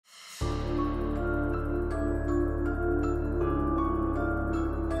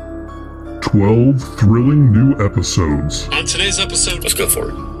12 thrilling new episodes. On today's episode, let's go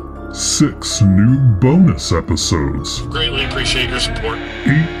for it. 6 new bonus episodes. Greatly appreciate your support.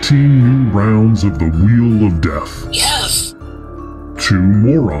 18 new rounds of the Wheel of Death. Yes! 2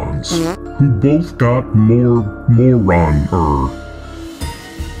 morons, who both got more moron-er.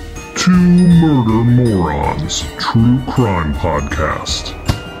 2 Murder Morons, True Crime Podcast.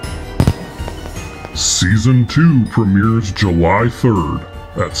 Season 2 premieres July 3rd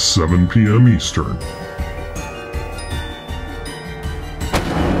at 7 p.m. Eastern.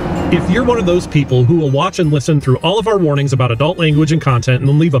 If you're one of those people who will watch and listen through all of our warnings about adult language and content and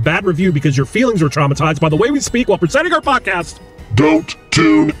then leave a bad review because your feelings were traumatized by the way we speak while presenting our podcast, don't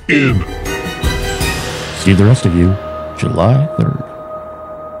tune in. See the rest of you July 3rd.